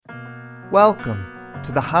Welcome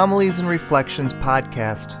to the Homilies and Reflections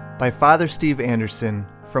podcast by Father Steve Anderson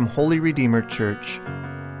from Holy Redeemer Church.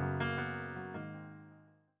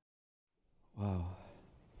 Wow.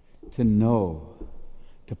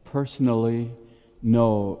 To personally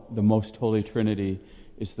know the Most Holy Trinity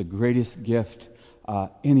is the greatest gift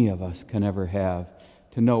any of us can ever have.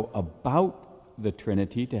 To know about the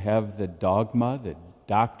Trinity, to have the dogma, the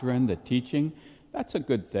doctrine, the teaching, that's a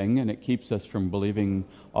good thing, and it keeps us from believing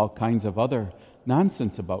all kinds of other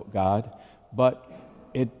nonsense about God, but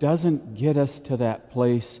it doesn't get us to that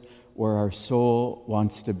place where our soul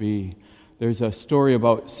wants to be. There's a story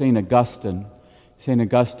about St. Augustine. St.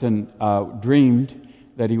 Augustine dreamed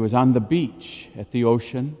that he was on the beach at the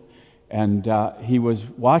ocean, and he was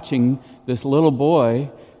watching this little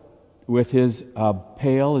boy with his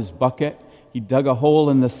pail, his bucket. He dug a hole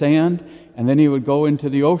in the sand, and then he would go into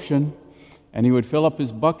the ocean, and he would fill up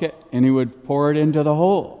his bucket, and he would pour it into the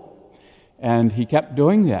hole. And he kept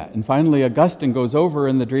doing that. And finally, Augustine goes over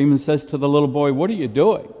in the dream and says to the little boy, "What are you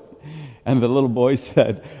doing?" And the little boy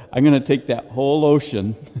said, "I'm going to take that whole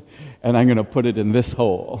ocean, and I'm going to put it in this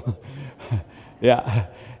hole." Yeah.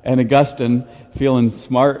 And Augustine, feeling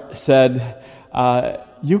smart, said,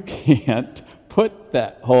 "You can't put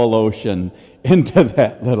that whole ocean into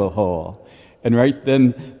that little hole." And right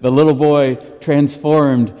then, the little boy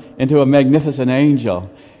transformed into a magnificent angel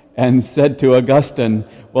and said to Augustine,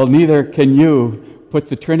 "Well, neither can you put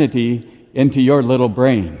the Trinity into your little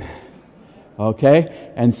brain." Okay?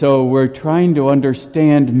 And so we're trying to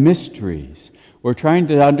understand mysteries. We're trying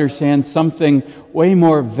to understand something way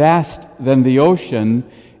more vast than the ocean,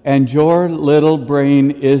 and your little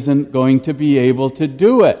brain isn't going to be able to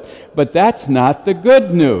do it. But that's not the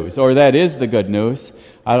good news, or that is the good news.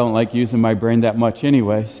 I don't like using my brain that much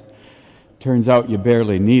anyways. Turns out you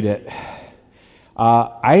barely need it.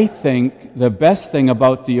 I think the best thing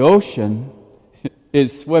about the ocean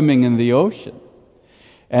is swimming in the ocean.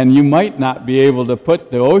 And you might not be able to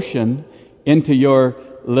put the ocean into your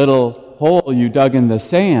little hole you dug in the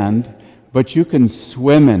sand, but you can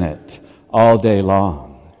swim in it all day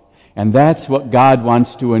long. And that's what God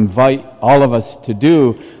wants to invite all of us to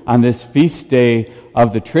do on this feast day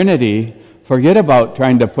of the Trinity. Forget about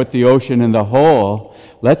trying to put the ocean in the hole.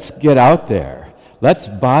 Let's get out there. Let's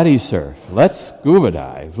body surf. Let's scuba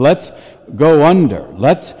dive. Let's go under.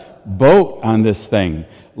 Let's boat on this thing.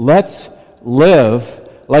 Let's live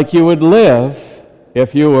like you would live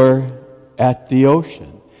if you were at the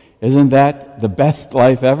ocean. Isn't that the best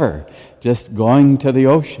life ever? Just going to the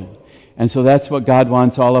ocean. And so that's what God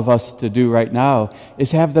wants all of us to do right now,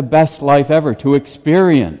 is have the best life ever, to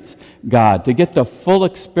experience God, to get the full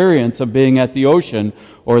experience of being at the ocean,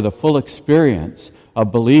 or the full experience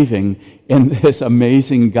of believing in this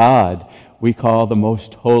amazing God we call the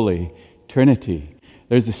Most Holy Trinity.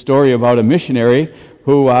 There's a story about a missionary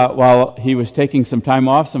who, while he was taking some time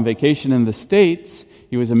off, some vacation in the States,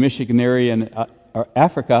 he was a missionary in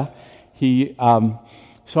Africa, he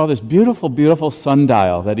saw this beautiful, beautiful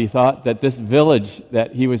sundial that he thought that this village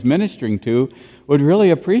that he was ministering to would really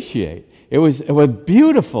appreciate. It was a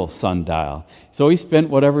beautiful sundial. So he spent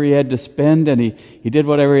whatever he had to spend, and he did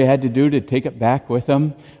whatever he had to do to take it back with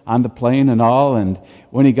him on the plane and all. And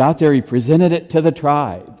when he got there, he presented it to the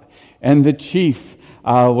tribe. And the chief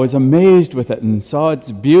was amazed with it and saw its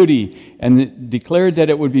beauty and declared that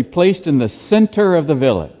it would be placed in the center of the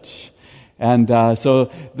village. And so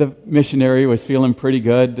the missionary was feeling pretty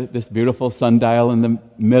good, this beautiful sundial in the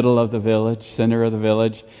middle of the village, center of the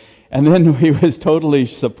village. And then he was totally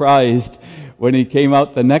surprised when he came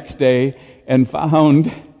out the next day and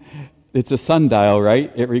found, it's a sundial,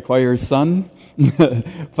 right? It requires sun.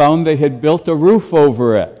 Found they had built a roof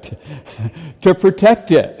over it to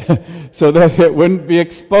protect it so that it wouldn't be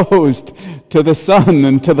exposed to the sun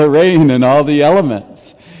and to the rain and all the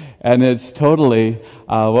elements. And it's totally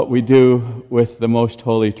what we do with the Most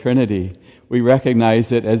Holy Trinity. We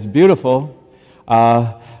recognize it as beautiful,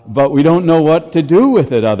 but we don't know what to do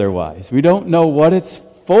with it otherwise. We don't know what it's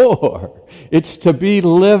for. It's to be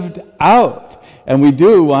lived out. And we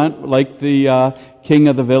do want, like the king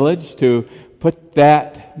of the village, to put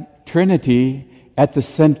that Trinity at the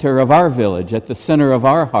center of our village, at the center of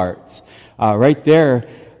our hearts, right there.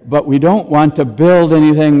 But we don't want to build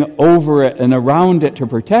anything over it and around it to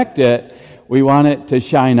protect it. We want it to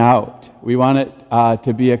shine out. We want it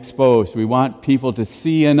to be exposed. We want people to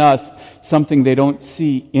see in us something they don't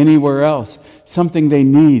see anywhere else, something they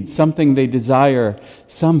need, something they desire,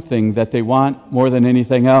 something that they want more than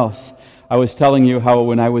anything else. I was telling you how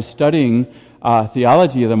when I was studying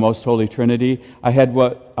theology of the Most Holy Trinity, I had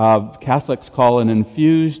what Catholics call an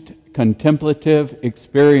infused contemplative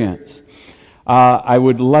experience. I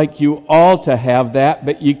would like you all to have that,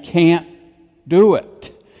 but you can't do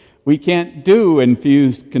it. We can't do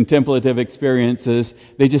infused contemplative experiences.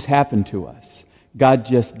 They just happen to us. God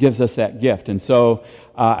just gives us that gift. And so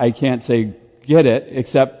I can't say get it,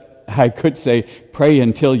 except I could say pray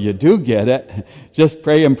until you do get it. Just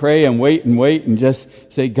pray and wait and just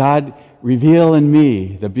say, God, reveal in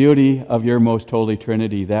me the beauty of your most holy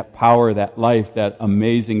Trinity, that power, that life, that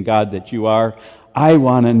amazing God that you are. I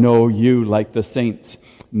want to know you like the saints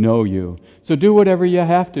know you. So do whatever you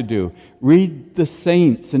have to do. Read the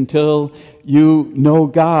saints until you know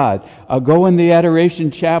God. Go in the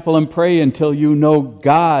Adoration Chapel and pray until you know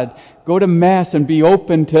God. Go to Mass and be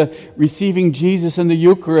open to receiving Jesus in the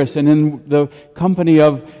Eucharist and in the company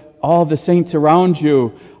of all the saints around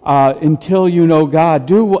you until you know God.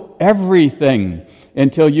 Do everything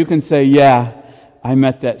until you can say, yeah, I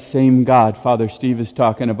met that same God Father Steve is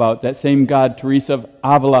talking about. That same God Teresa of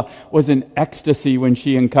Avila was in ecstasy when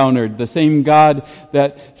she encountered. The same God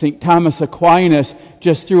that St. Thomas Aquinas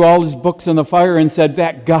just threw all his books in the fire and said,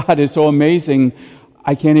 that God is so amazing,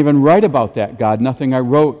 I can't even write about that God. Nothing I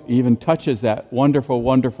wrote even touches that wonderful,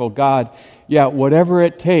 wonderful God. Yeah, whatever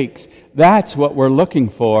it takes, that's what we're looking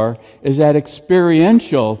for, is that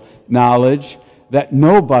experiential knowledge that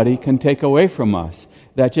nobody can take away from us.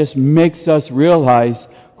 That just makes us realize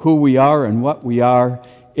who we are and what we are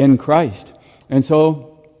in Christ. And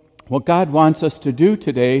so what God wants us to do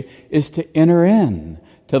today is to enter in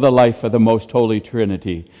to the life of the most holy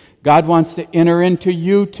Trinity. God wants to enter into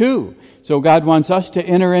you too. So God wants us to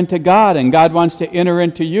enter into God, and God wants to enter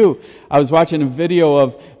into you. I was watching a video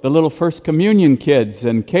of the little First Communion kids,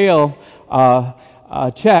 and Cale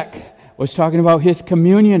Check was talking about his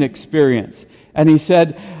communion experience. And he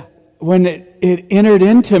said, when it entered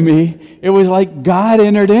into me, it was like God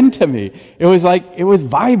entered into me. It was like it was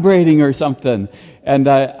vibrating or something. And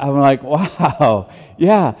I'm like, wow,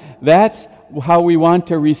 yeah, that's how we want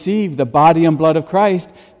to receive the body and blood of Christ.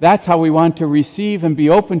 That's how we want to receive and be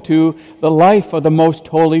open to the life of the most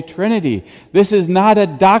holy Trinity. This is not a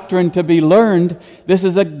doctrine to be learned. This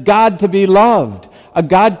is a God to be loved, a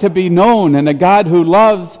God to be known, and a God who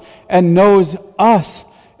loves and knows us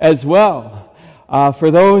as well. For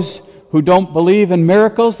those who don't believe in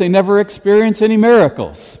miracles, they never experience any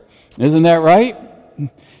miracles. Isn't that right?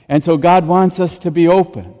 And so God wants us to be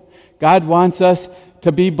open. God wants us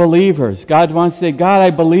to be believers. God wants to say, God, I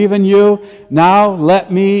believe in you. Now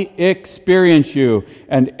let me experience you.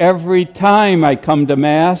 And every time I come to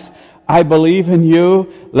Mass, I believe in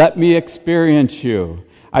you. Let me experience you.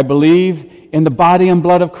 I believe in the body and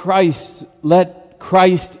blood of Christ. Let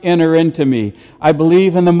Christ enter into me. I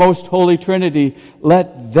believe in the most holy Trinity.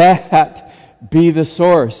 Let that be the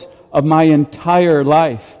source of my entire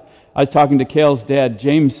life. I was talking to Cale's dad,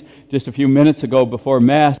 James, just a few minutes ago before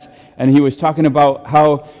Mass, and he was talking about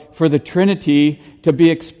how for the Trinity to be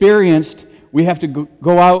experienced, we have to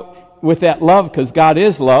go out with that love, because God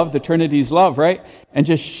is love, the Trinity's love, right? And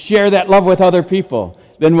just share that love with other people.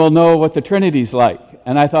 Then we'll know what the Trinity's like.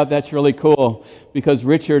 And I thought that's really cool, because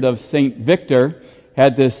Richard of St. Victor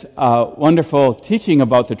had this wonderful teaching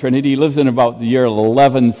about the Trinity. He lives in about the year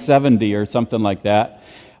 1170 or something like that.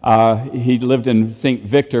 He lived in St.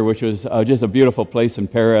 Victor, which was just a beautiful place in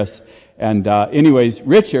Paris. And anyways,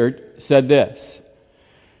 Richard said this: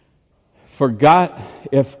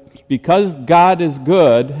 because God is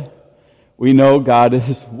good, we know God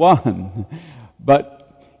is one.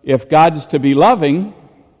 But if God is to be loving,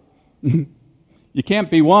 you can't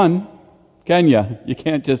be one, can you? You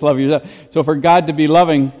can't just love yourself. So for God to be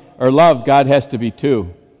loving or love, God has to be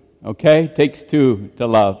two. Okay? Takes two to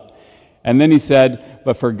love. And then he said,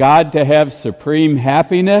 but for God to have supreme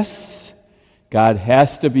happiness, God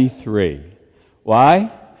has to be three.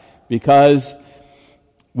 Why? Because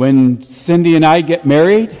when Cindy and I get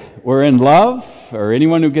married, we're in love, or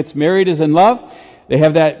anyone who gets married is in love. They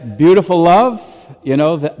have that beautiful love,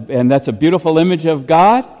 and that's a beautiful image of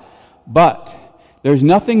God. But there's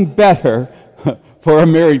nothing better for a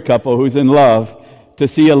married couple who's in love to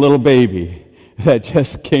see a little baby that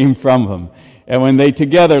just came from them. And when they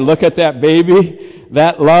together look at that baby,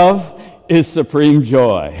 that love is supreme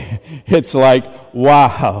joy. It's like,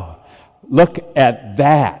 wow, look at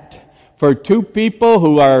that. For two people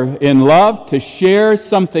who are in love to share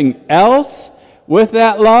something else with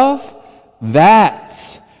that love,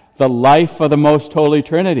 that's the life of the most holy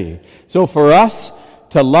Trinity. So for us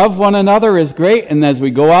to love one another is great, and as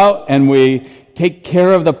we go out and we take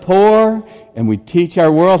care of the poor, and we teach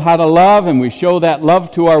our world how to love, and we show that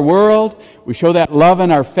love to our world, we show that love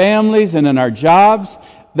in our families and in our jobs,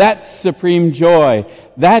 that's supreme joy.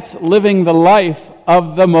 That's living the life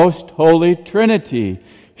of the most holy Trinity.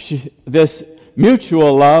 This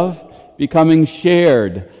mutual love becoming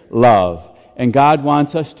shared love. And God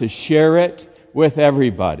wants us to share it with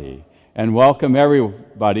everybody and welcome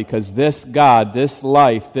everybody, because this God, this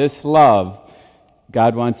life, this love,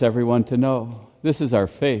 God wants everyone to know. This is our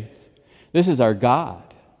faith. This is our God.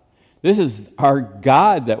 This is our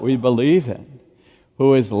God that we believe in,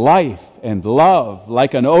 who is life and love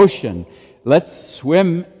like an ocean. Let's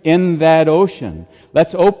swim in that ocean.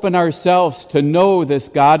 Let's open ourselves to know this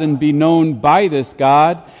God and be known by this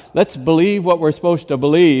God. Let's believe what we're supposed to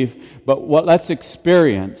believe, but let's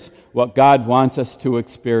experience what God wants us to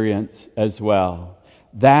experience as well.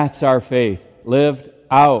 That's our faith, lived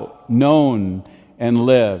out, known, and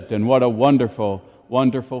lived. And what a wonderful,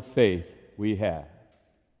 wonderful faith we have.